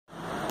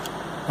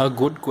A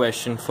good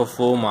question for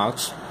 4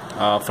 marks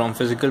from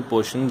physical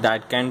portion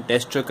that can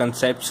test your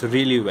concepts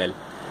really well.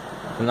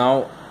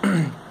 Now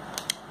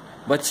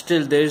but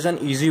still there is an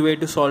easy way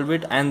to solve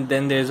it, and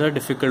then there is a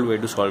difficult way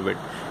to solve it.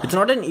 It's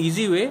not an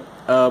easy way,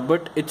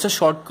 but it's a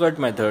shortcut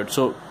method.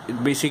 So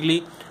basically,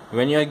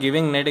 when you are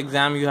giving net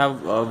exam, you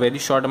have a very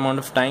short amount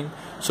of time,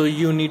 so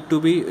you need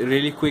to be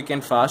really quick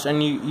and fast,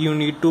 and you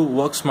need to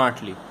work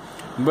smartly.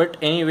 But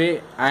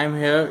anyway, I am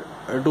here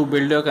to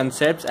build your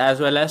concepts as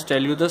well as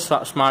tell you the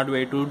smart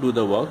way to do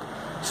the work.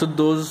 So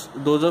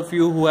those of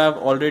you who have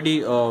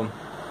already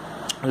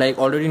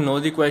already know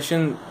the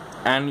question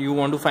and you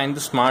want to find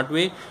the smart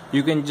way,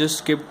 you can just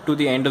skip to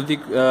the end of the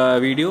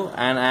video,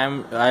 and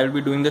I will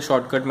be doing the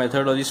shortcut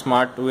method or the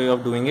smart way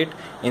of doing it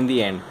in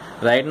the end.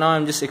 Right now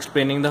I'm just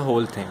explaining the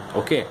whole thing.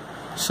 Okay,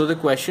 so the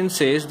question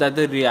says that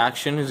the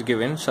reaction is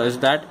given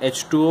such that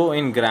H2O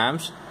in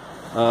grams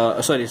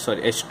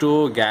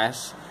H2O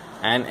gas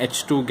and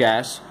H2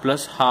 gas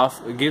plus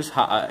half gives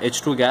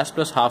H2 gas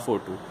plus half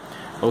O2.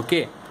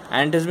 Okay,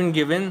 and it has been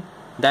given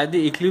that the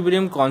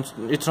equilibrium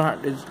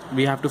constant,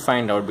 we have to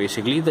find out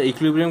basically the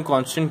equilibrium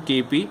constant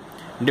Kp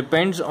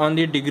depends on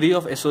the degree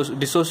of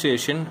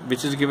dissociation,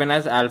 which is given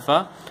as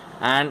alpha,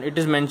 and it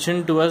is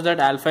mentioned to us that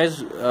alpha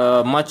is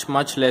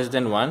much less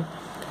than 1.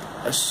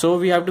 So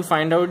we have to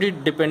find out the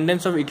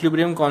dependence of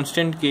equilibrium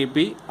constant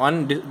Kp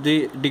on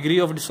the degree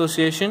of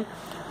dissociation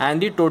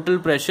and the total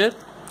pressure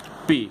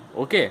P.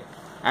 Okay,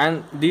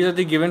 and these are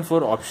the given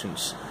 4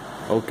 options.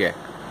 Okay,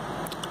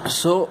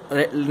 so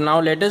now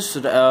let us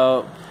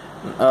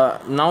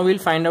now we'll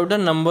find out the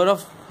number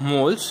of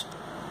moles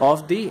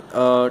of the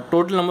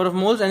total number of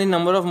moles and the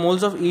number of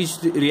moles of each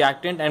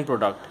reactant and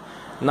product.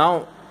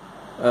 Now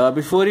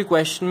before you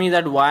question me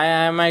that why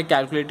am I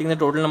calculating the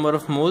total number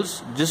of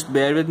moles, just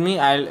bear with me.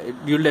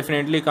 You'll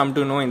definitely come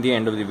to know in the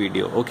end of the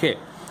video. Okay,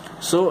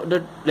 so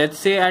let's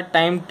say at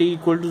time t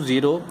equal to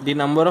 0, the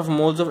number of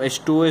moles of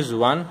H2O is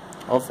 1,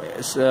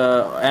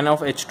 and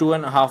of H2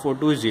 and half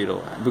O2 is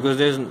 0, because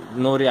there is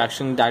no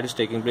reaction that is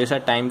taking place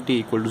at time t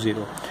equal to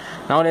 0.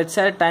 Now let's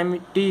say at time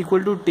t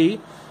equal to t,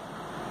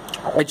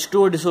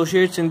 H2O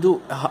dissociates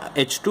into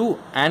H2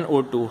 and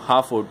O2,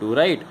 half O2,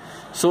 right?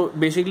 So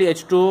basically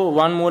H2O,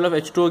 1 mole of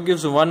H2O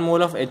gives 1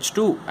 mole of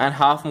H2 and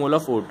half mole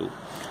of O2.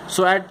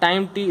 So at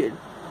time t,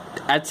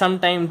 at some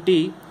time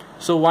t,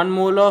 so 1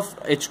 mole of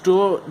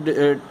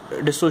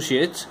H2O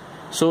dissociates.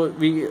 So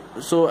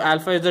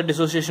alpha is the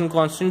dissociation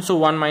constant, so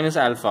 1 minus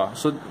alpha.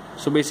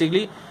 So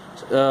basically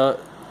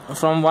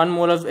from 1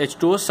 mole of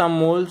H2O,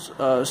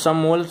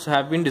 some moles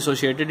have been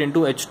dissociated into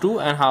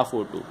H2 and half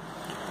O2.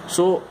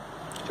 So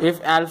if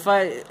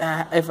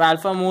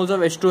alpha moles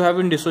of H2 have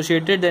been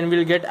dissociated, then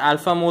we'll get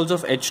alpha moles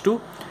of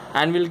H2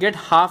 and we'll get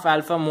half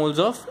alpha moles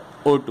of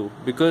O2,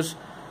 because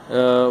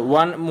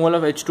 1 mole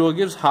of H2O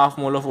gives half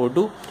mole of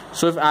O2.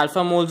 So if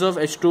alpha moles of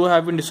H2O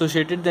have been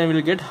dissociated, then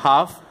we'll get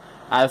half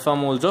alpha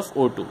moles of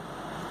O2.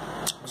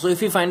 So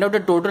if we find out the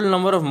total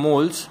number of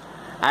moles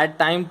at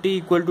time t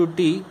equal to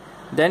t,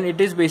 then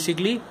it is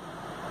basically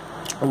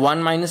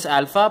 1 minus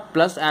alpha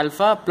plus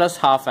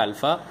half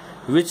alpha,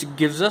 which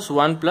gives us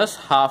 1 plus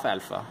half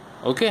alpha.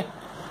 Okay,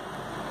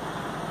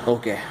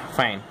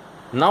 fine.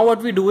 Now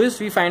what we do is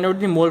we find out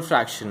the mole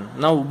fraction.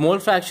 Now mole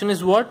fraction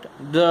is what?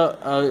 The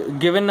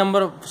given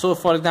number of, so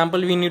for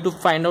example we need to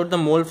find out the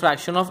mole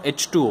fraction of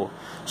H2O.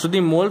 So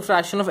the mole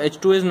fraction of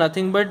H2O is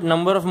nothing but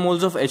number of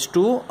moles of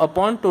H2O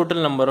upon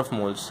total number of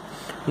moles.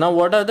 Now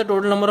what are the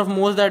total number of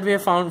moles that we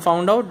have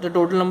found out? The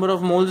total number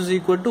of moles is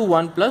equal to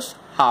 1 plus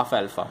half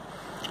alpha,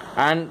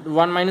 and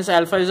 1 minus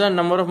alpha is the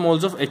number of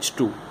moles of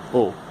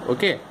H2O.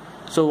 Okay,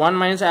 so 1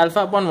 minus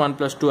alpha upon 1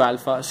 plus 2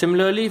 alpha.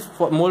 Similarly,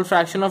 for mole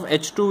fraction of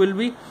H2 will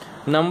be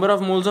number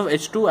of moles of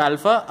H2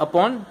 alpha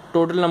upon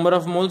total number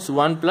of moles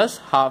 1 plus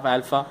half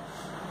alpha,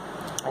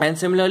 and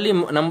similarly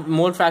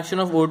mole fraction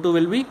of O2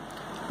 will be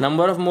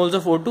number of moles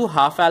of O2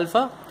 half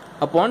alpha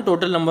upon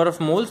total number of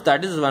moles,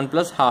 that is 1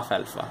 plus half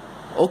alpha.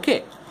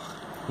 Okay,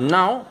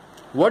 now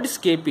what is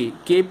Kp?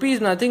 Kp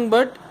is nothing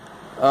but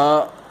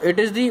it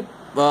is the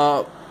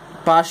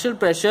partial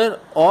pressure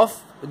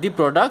of the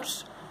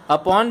products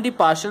upon the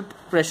partial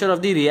pressure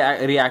of the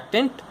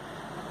reactant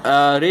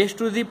raised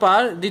to the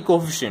power the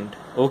coefficient.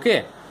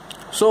 Okay,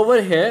 so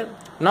over here,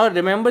 now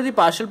remember the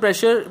partial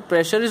pressure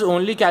is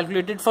only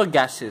calculated for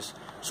gases.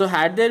 So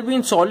had there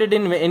been solid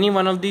in any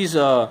one of these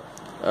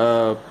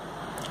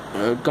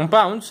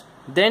compounds,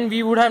 then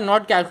we would have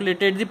not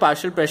calculated the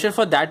partial pressure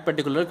for that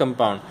particular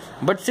compound.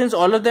 But since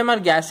all of them are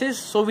gases,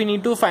 so we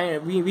need to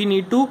we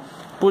need to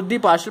put the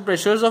partial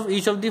pressures of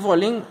each of the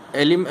following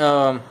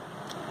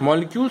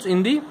molecules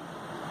in the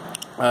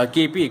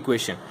Kp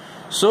equation.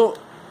 So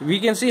we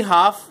can see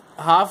half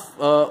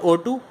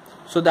O2.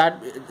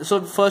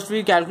 So first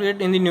we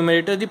calculate in the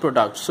numerator the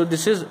product. So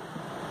this is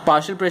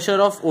partial pressure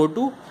of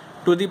O2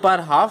 to the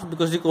power half,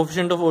 because the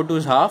coefficient of O2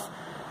 is half,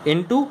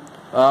 into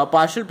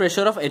partial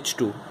pressure of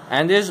H2,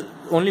 and there is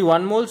only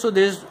 1 mole, so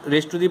there is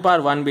raised to the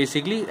power 1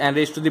 basically, and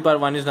raised to the power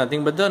 1 is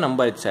nothing but the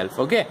number itself.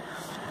 Okay,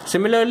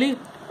 similarly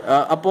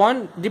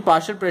upon the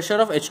partial pressure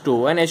of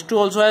H2O, and H2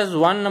 also has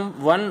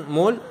one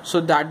mole,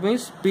 so that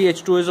means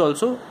pH2 is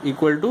also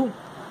equal to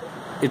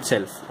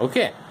itself.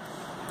 Okay,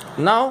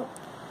 now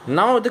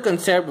the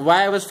concept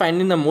why I was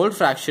finding the mole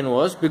fraction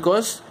was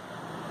because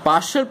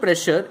partial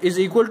pressure is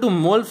equal to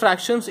mole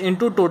fractions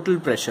into total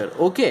pressure.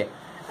 Okay,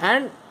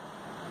 and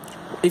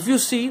if you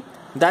see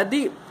that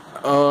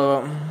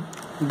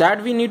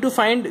that we need to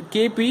find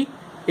Kp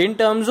in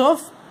terms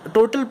of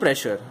total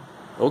pressure.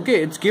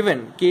 Okay, it's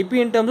given Kp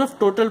in terms of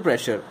total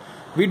pressure.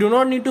 We do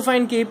not need to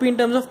find Kp in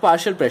terms of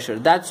partial pressure.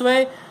 That's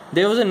why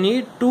there was a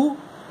need to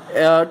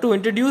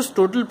introduce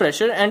total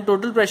pressure, and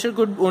total pressure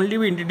could only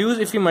be introduced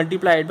if we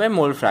multiply it by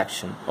mole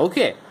fraction.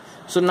 Okay,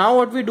 so now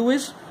what we do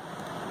is,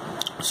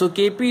 so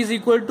Kp is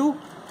equal to,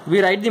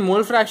 we write the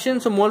mole fraction.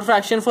 So mole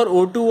fraction for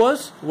O2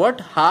 was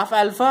what? Half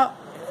alpha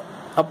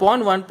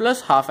upon 1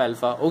 plus half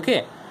alpha.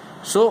 Okay,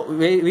 so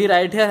we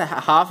write here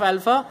half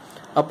alpha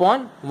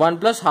upon 1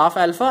 plus half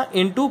alpha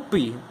into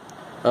P.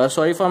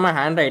 Sorry for my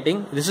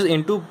handwriting, this is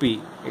into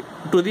P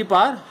to the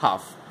power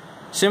half.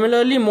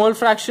 Similarly, mole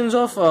fractions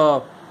of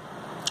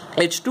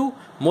H2,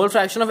 mole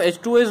fraction of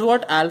H2 is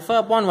what? Alpha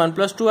upon 1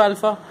 plus 2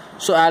 alpha.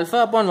 So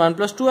alpha upon 1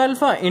 plus 2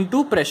 alpha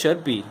into pressure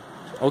P.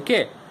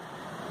 Okay,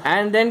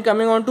 and then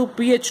coming on to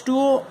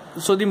pH2O,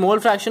 so the mole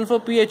fraction for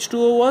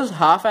pH2O was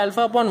half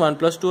alpha upon 1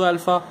 plus 2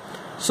 alpha.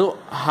 So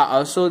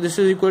this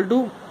is equal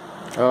to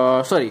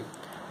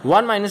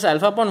 1 minus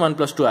alpha upon 1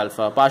 plus 2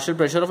 alpha, partial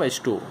pressure of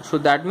H2O. So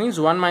that means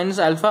 1 minus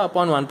alpha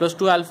upon 1 plus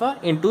 2 alpha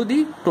into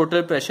the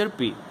total pressure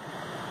P.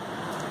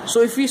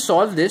 So if we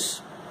solve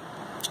this,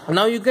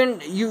 now you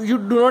do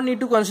not need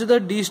to consider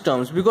these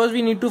terms because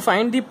we need to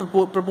find the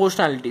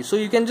proportionality. So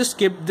you can just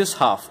skip this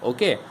half.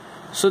 Okay,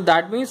 so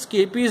that means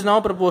Kp is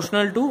now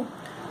proportional to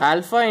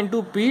alpha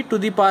into P to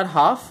the power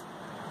half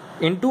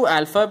into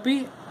alpha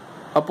P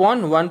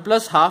upon 1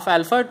 plus half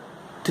alpha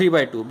 3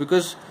 by 2,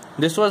 because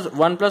this was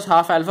 1 plus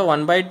half alpha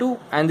 1 by 2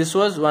 and this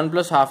was 1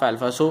 plus half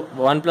alpha, so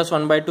 1 plus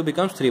 1 by 2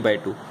 becomes 3 by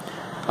 2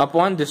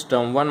 upon this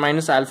term 1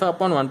 minus alpha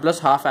upon 1 plus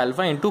half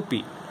alpha into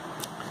P.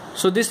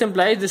 So this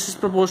implies this is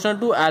proportional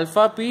to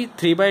alpha P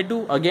 3 by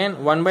 2,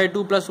 again 1 by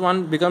 2 plus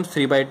 1 becomes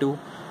 3 by 2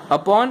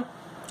 upon,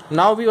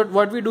 now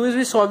what we do is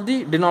we solve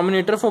the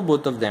denominator for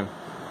both of them.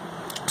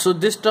 So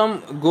this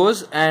term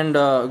goes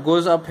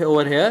up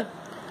over here,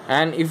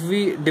 and if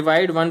we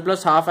divide 1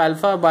 plus half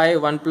alpha by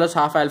 1 plus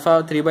half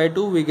alpha 3 by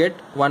 2, we get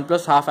 1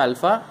 plus half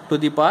alpha to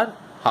the power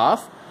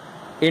half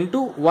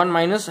into 1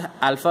 minus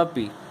alpha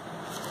P.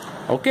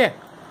 Okay,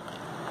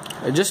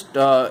 just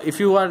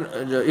if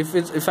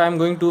I am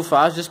going too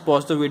fast, just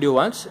pause the video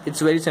once.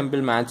 It's very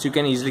simple maths, you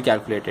can easily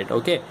calculate it.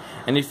 Okay,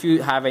 and if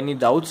you have any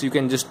doubts, you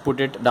can just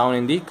put it down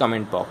in the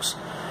comment box.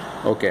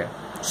 Okay,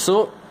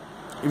 so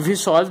if we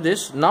solve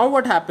this, now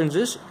what happens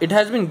is, it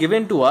has been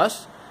given to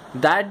us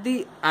that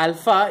the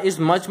alpha is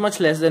much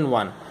less than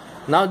 1.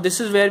 Now this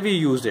is where we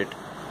use it.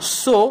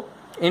 So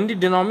in the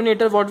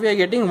denominator what we are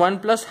getting, 1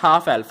 plus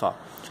half alpha.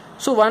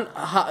 So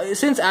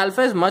since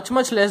alpha is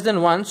much less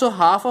than 1, so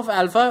half of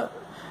alpha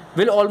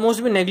will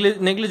almost be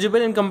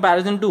negligible in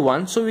comparison to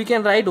 1. So we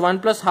can write 1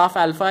 plus half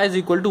alpha is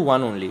equal to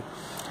 1 only.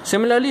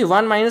 Similarly,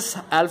 1 minus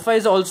alpha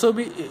is also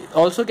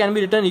can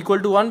be written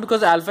equal to 1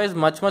 because alpha is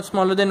much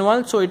smaller than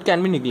 1, so it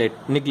can be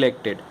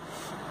neglected.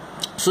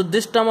 So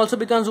this term also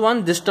becomes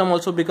 1, this term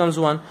also becomes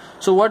 1.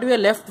 So what we are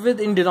left with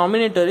in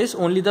denominator is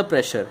only the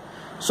pressure.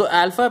 So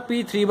alpha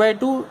P 3 by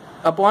 2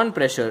 upon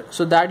pressure.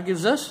 So that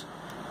gives us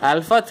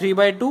alpha 3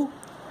 by 2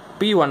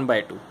 P 1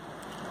 by 2.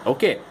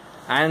 Okay,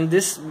 and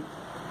this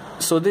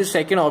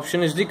second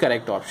option is the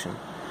correct option.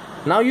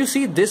 Now you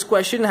see, this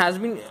question has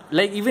been,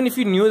 like, even if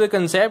you knew the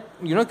concept,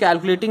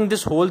 calculating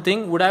this whole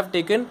thing would have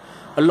taken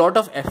a lot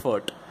of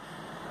effort.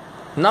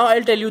 Now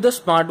I'll tell you the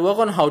smart work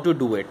on how to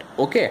do it.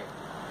 Okay,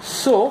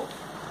 so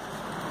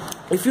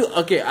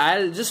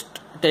I'll just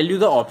tell you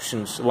the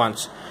options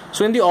once.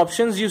 So in the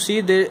options, you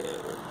see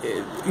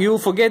you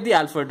forget the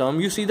alpha term,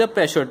 you see the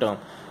pressure term.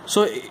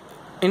 So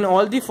in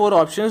all the 4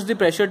 options, the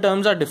pressure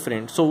terms are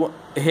different. So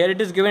here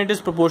it is given it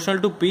is proportional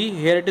to P,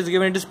 here it is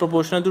given it is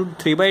proportional to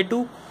 3 by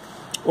 2,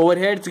 over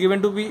here it's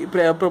given to be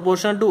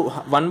proportional to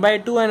 1 by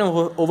 2, and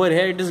over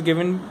here it is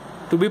given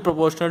to be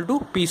proportional to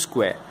P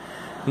square.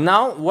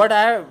 Now what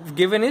I have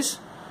given is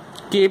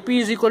Kp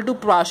is equal to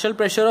partial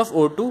pressure of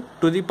O2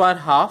 to the power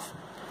half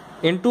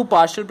into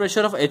partial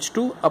pressure of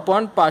H2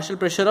 upon partial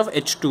pressure of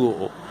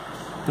H2O.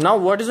 Now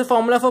what is the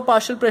formula for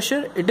partial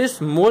pressure? It is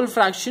mole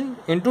fraction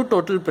into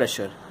total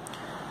pressure.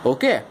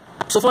 Okay,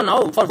 so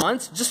for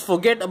once, just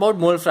forget about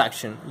mole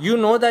fraction. You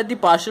know that the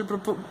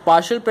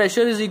partial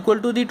pressure is equal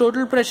to the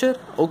total pressure.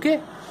 Okay,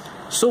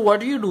 so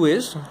what you do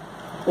is,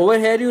 over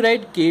here you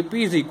write Kp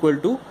is equal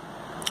to,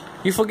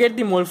 you forget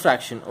the mole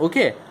fraction.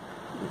 Okay,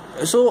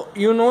 so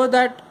you know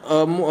that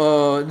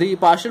the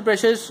partial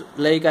pressure is,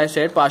 like I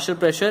said, partial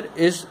pressure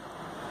is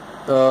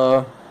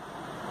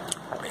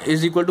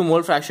equal to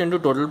mole fraction to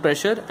total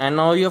pressure, and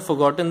now you have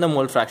forgotten the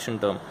mole fraction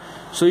term.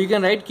 So you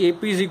can write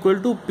Kp is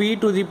equal to P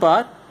to the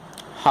power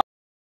half.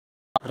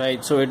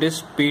 Right, so it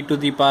is P to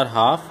the power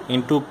half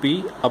into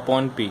P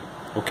upon P.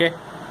 Okay,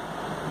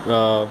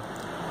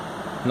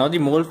 Now the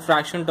mole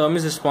fraction term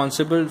is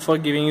responsible for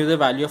giving you the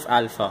value of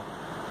alpha.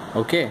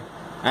 Okay,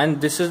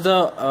 and this is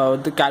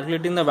the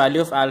calculating the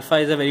value of alpha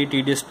is a very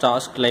tedious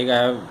task, like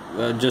I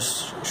have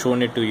just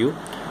shown it to you.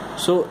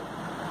 So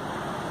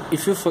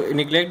if you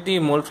neglect the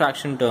mole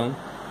fraction term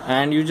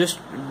and you just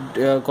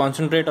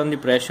concentrate on the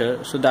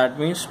pressure, so that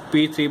means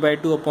P3 by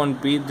 2 upon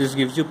P, this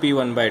gives you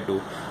P1 by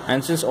 2.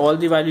 And since all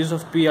the values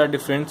of P are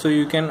different, so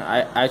you can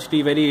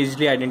actually very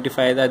easily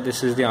identify that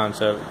this is the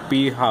answer,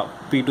 P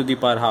to the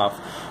power half.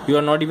 You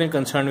are not even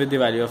concerned with the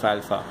value of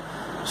alpha.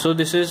 So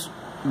this is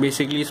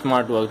basically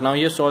smart work. Now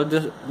you solve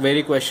this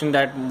very question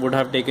that would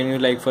have taken you,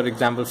 like for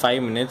example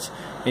 5 minutes,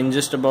 in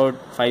just about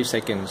 5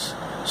 seconds.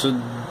 So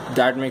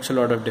that makes a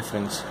lot of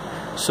difference.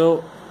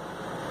 So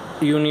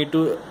you need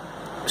to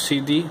see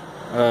the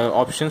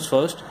options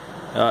first,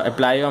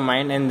 apply your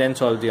mind, and then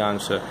solve the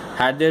answer.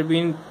 Had there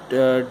been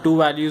two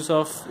values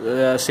of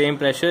same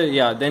pressure,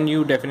 yeah, then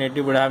you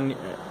definitely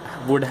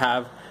would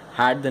have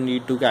had the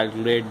need to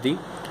calculate the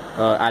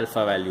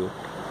alpha value.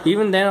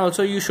 Even then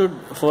also you should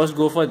first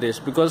go for this,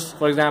 because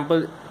for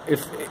example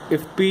if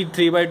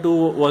P3 by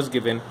 2 was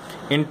given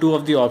in two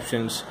of the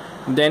options,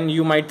 then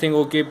you might think,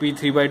 okay,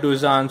 P3 by 2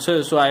 is the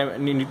answer, so I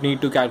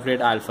need to calculate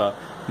alpha.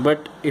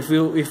 But if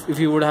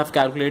you would have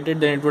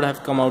calculated, then it would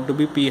have come out to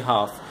be P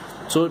half.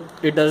 So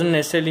it doesn't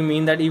necessarily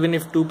mean that even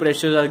if two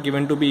pressures are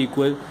given to be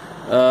equal,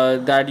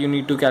 that you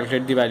need to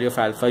calculate the value of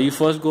alpha. You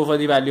first go for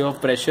the value of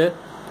pressure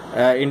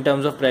in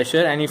terms of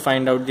pressure, and you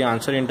find out the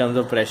answer in terms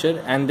of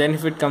pressure, and then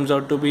if it comes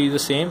out to be the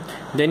same,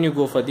 then you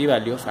go for the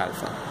value of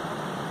alpha.